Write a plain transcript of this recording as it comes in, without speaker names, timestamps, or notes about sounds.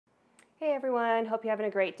Hey everyone, hope you're having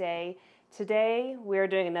a great day. Today we're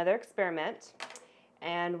doing another experiment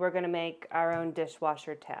and we're going to make our own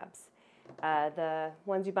dishwasher tabs. The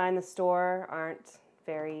ones you buy in the store aren't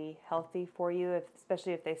very healthy for you,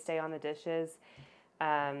 especially if they stay on the dishes.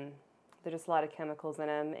 There's just a lot of chemicals in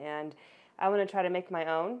them, and I want to try to make my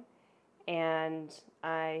own, and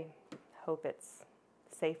I hope it's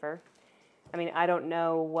safer. I mean, I don't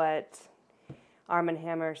know what Arm &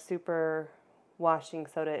 Hammer Super washing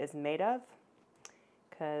soda is made of,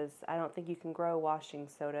 because I don't think you can grow washing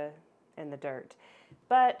soda in the dirt,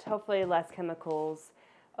 but hopefully less chemicals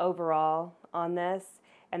overall on this.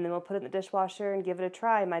 And then we'll put it in the dishwasher and give it a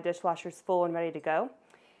try. My dishwasher's full and ready to go,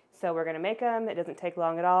 so we're going to make them. It doesn't take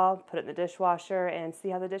long at all. Put it in the dishwasher and see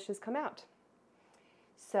how the dishes come out.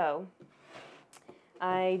 So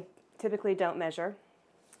I typically don't measure.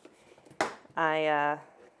 I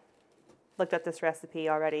looked up this recipe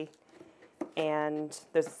already, and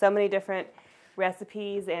there's so many different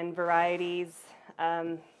recipes and varieties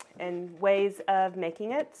and ways of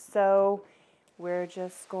making it. So we're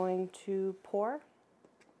just going to pour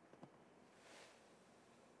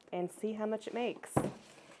and see how much it makes.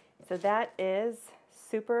 So that is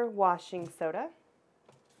super washing soda.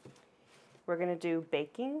 We're going to do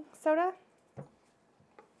baking soda.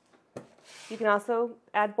 You can also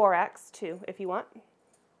add borax too if you want.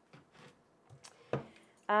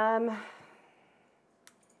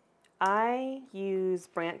 I use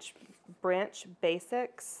Branch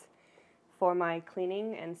Basics for my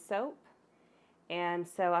cleaning and soap, and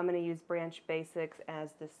so I'm going to use Branch Basics as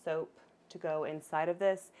the soap to go inside of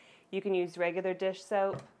this. You can use regular dish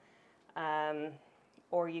soap,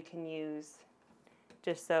 or you can use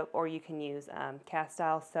dish soap, or you can use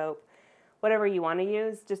cast-style soap, whatever you want to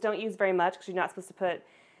use. Just don't use very much, because you're not supposed to put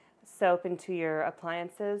soap into your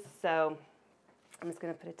appliances. So I'm just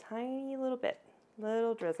going to put a tiny little bit,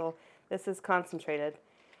 little drizzle. This is concentrated,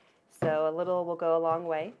 so a little will go a long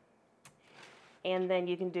way. And then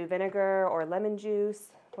you can do vinegar or lemon juice,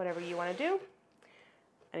 whatever you want to do.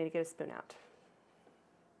 I need to get a spoon out.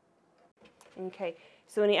 Okay,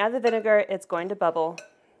 so when you add the vinegar, it's going to bubble.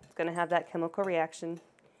 It's going to have that chemical reaction.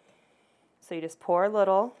 So you just pour a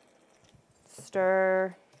little,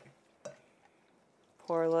 stir,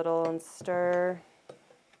 pour a little and stir.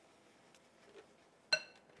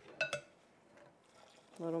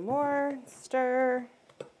 A little more, stir.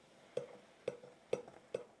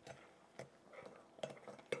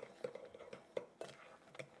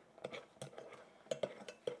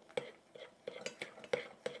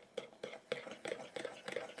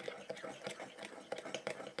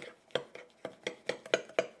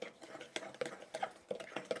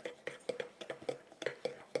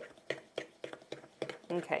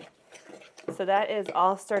 Okay, so that is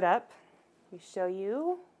all stirred up. Let me show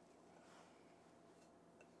you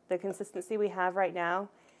the consistency we have right now.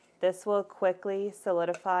 This will quickly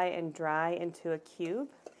solidify and dry into a cube.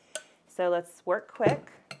 So let's work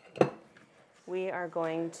quick. We are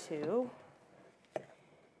going to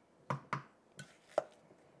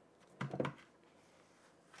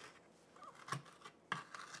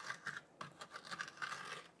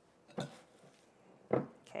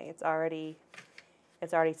okay, it's already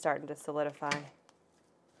starting to solidify.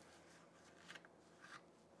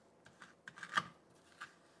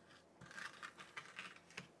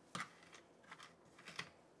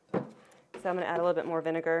 So I'm going to add a little bit more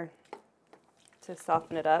vinegar to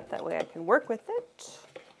soften it up. That way I can work with it.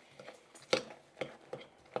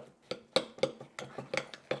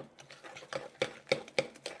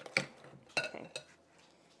 Okay,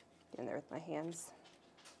 get in there with my hands.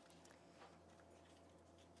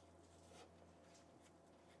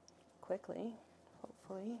 Quickly,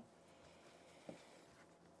 hopefully.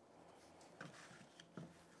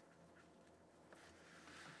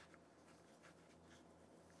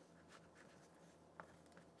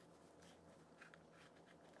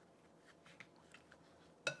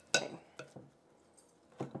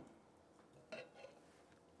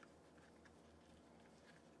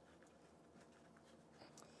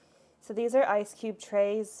 So these are ice cube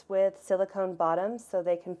trays with silicone bottoms, so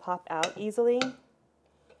they can pop out easily.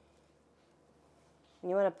 And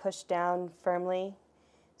you want to push down firmly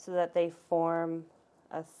so that they form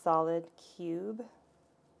a solid cube.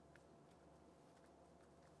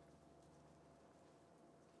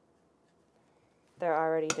 They're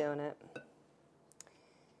already doing it.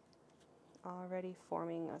 Already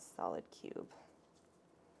forming a solid cube.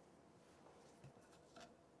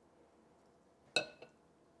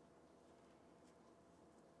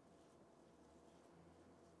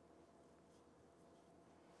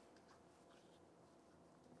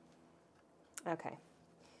 Okay,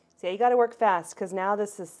 So yeah, you got to work fast because now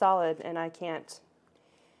this is solid and I can't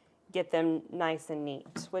get them nice and neat,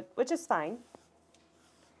 which is fine.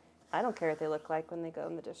 I don't care what they look like when they go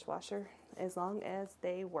in the dishwasher as long as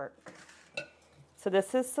they work. So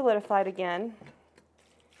this is solidified again.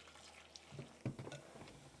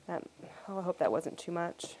 Oh, I hope that wasn't too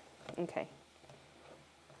much. Okay.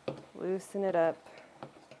 Loosen it up.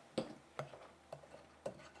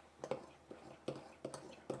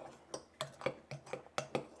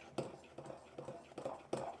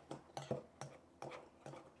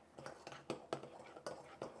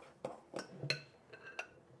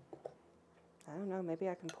 I don't know, maybe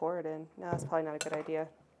I can pour it in. No, that's probably not a good idea.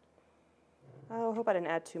 Oh, I hope I didn't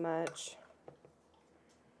add too much.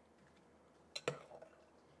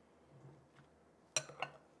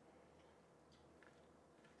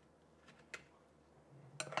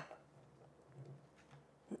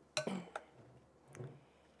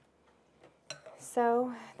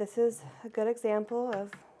 So this is a good example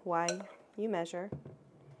of why you measure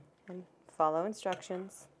and follow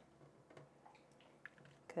instructions,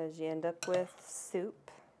 because you end up with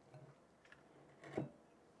soup.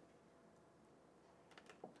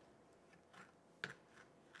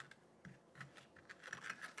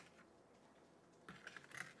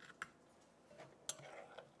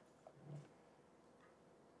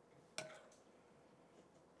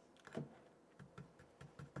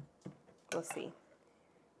 We'll see.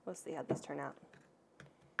 We'll see how these turn out.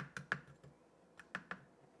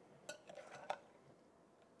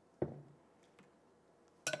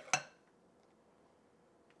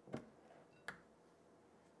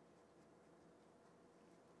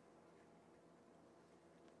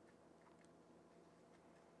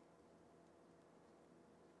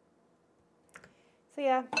 So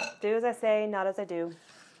yeah, do as I say, not as I do.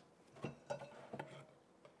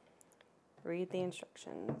 Read the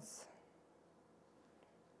instructions.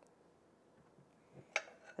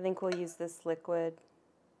 I think we'll use this liquid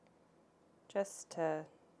just to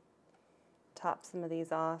top some of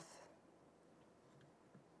these off.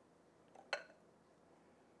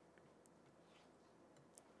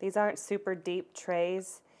 These aren't super deep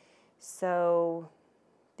trays, so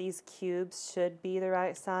these cubes should be the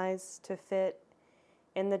right size to fit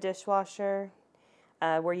in the dishwasher.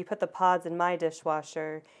 Where you put the pods in my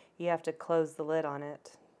dishwasher, you have to close the lid on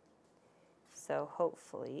it. So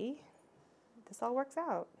hopefully this all works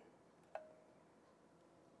out.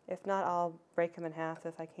 If not, I'll break them in half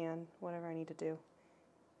if I can, whatever I need to do.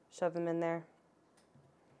 Shove them in there.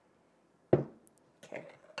 Okay.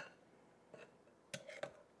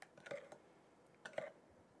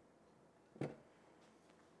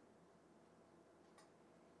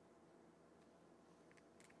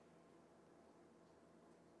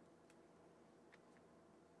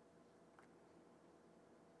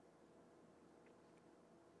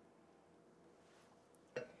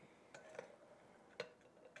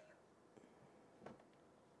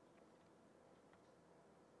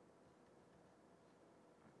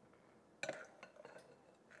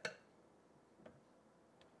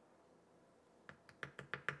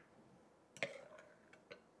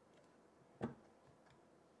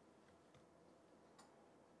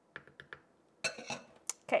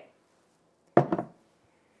 Okay.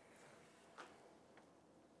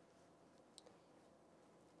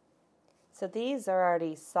 So these are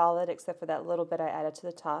already solid except for that little bit I added to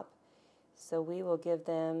the top. So we will give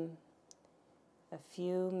them a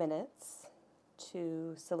few minutes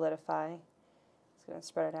to solidify. Just going to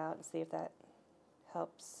spread it out and see if that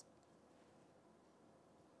helps.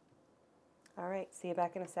 All right, see you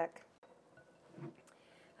back in a sec.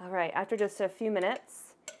 All right, after just a few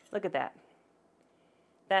minutes, look at that.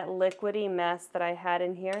 That liquidy mess that I had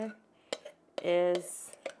in here is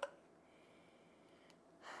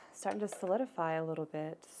starting to solidify a little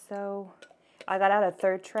bit. So I got out a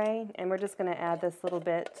third tray, and we're just going to add this little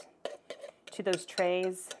bit to those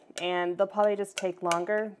trays, and they'll probably just take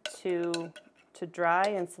longer to dry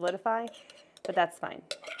and solidify, but that's fine.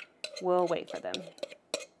 We'll wait for them.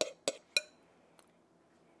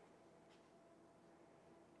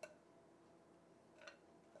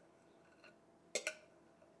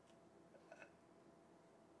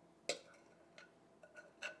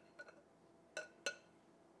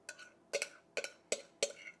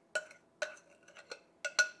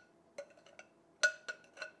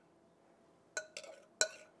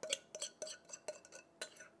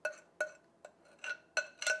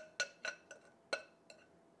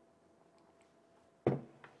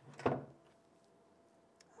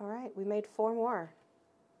 All right, we made 4 more.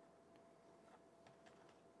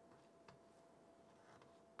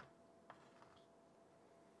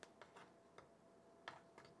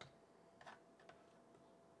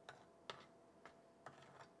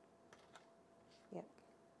 Yep.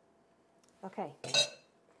 Okay.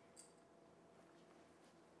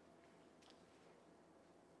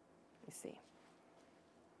 See.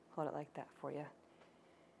 Hold it like that for you.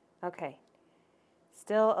 Okay.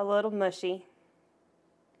 Still a little mushy.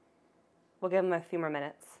 We'll give them a few more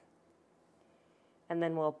minutes. And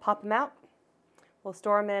then we'll pop them out. We'll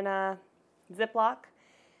store them in a Ziploc.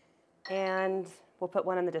 And we'll put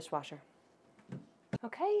one in the dishwasher.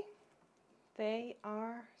 Okay. They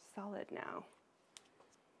are solid now.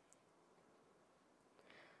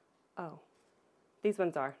 Oh. These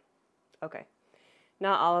ones are. Okay.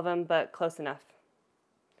 Not all of them, but close enough.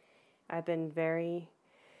 I've been very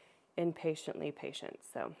impatiently patient,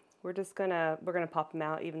 so we're gonna pop them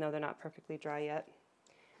out even though they're not perfectly dry yet.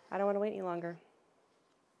 I don't want to wait any longer.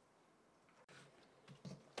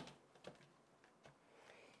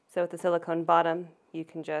 So with the silicone bottom, you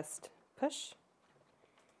can just push.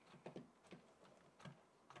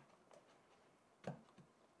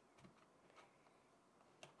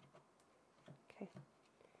 Okay.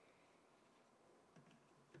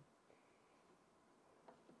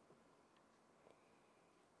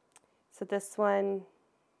 So this one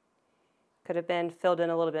could have been filled in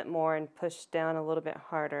a little bit more and pushed down a little bit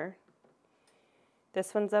harder.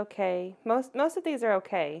 This one's okay. Most of these are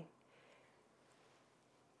okay.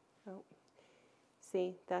 Oh,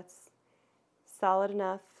 see, that's solid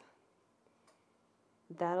enough.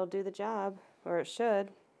 That'll do the job, or it should.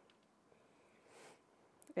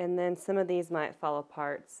 And then some of these might fall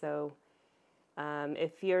apart. So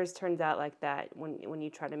if yours turns out like that when you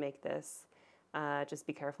try to make this, just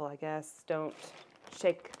be careful, I guess. Don't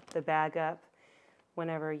shake the bag up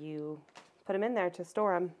whenever you put them in there to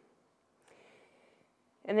store them.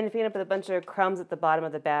 And then if you end up with a bunch of crumbs at the bottom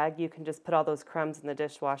of the bag, you can just put all those crumbs in the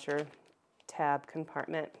dishwasher tab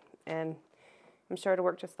compartment, and I'm sure it'll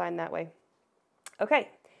work just fine that way. Okay,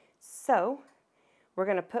 so we're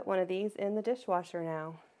going to put one of these in the dishwasher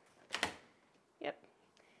now. Yep.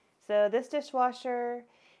 So this dishwasher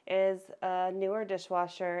is a newer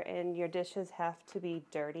dishwasher, and your dishes have to be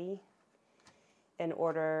dirty in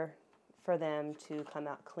order for them to come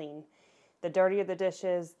out clean. The dirtier the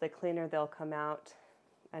dishes, the cleaner they'll come out.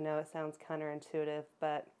 I know it sounds counterintuitive,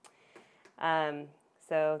 but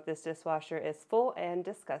so this dishwasher is full and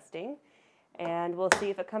disgusting, and we'll see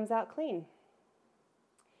if it comes out clean.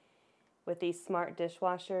 With these smart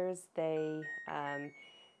dishwashers, they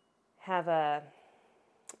have a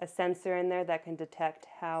sensor in there that can detect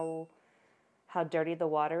how dirty the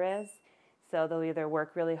water is. So they'll either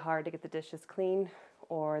work really hard to get the dishes clean,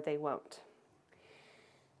 or they won't.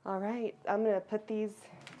 All right, I'm gonna put these.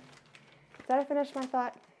 Did I finish my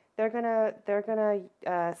thought? They're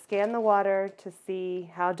gonna scan the water to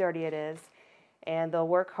see how dirty it is, and they'll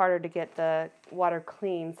work harder to get the water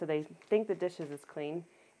clean. So they think the dishes is clean.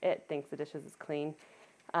 It thinks the dishes is clean.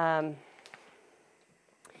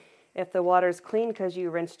 If the water's clean because you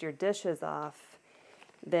rinsed your dishes off,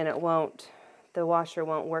 then the washer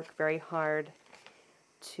won't work very hard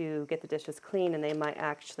to get the dishes clean, and they might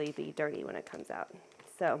actually be dirty when it comes out.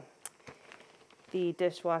 So the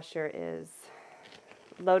dishwasher is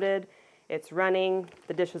loaded, it's running,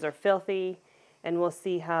 the dishes are filthy, and we'll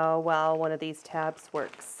see how well one of these tabs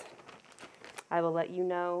works. I will let you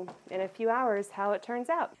know in a few hours how it turns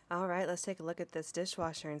out. All right, let's take a look at this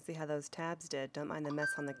dishwasher and see how those tabs did. Don't mind the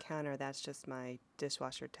mess on the counter. That's just my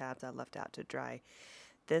dishwasher tabs I left out to dry.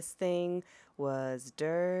 This thing was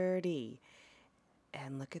dirty.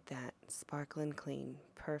 And look at that, sparkling clean,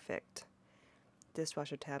 perfect.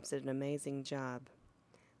 Dishwasher tabs did an amazing job.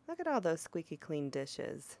 Look at all those squeaky clean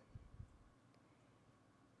dishes.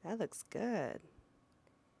 That looks good.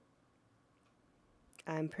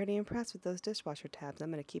 I'm pretty impressed with those dishwasher tabs. I'm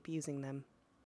going to keep using them.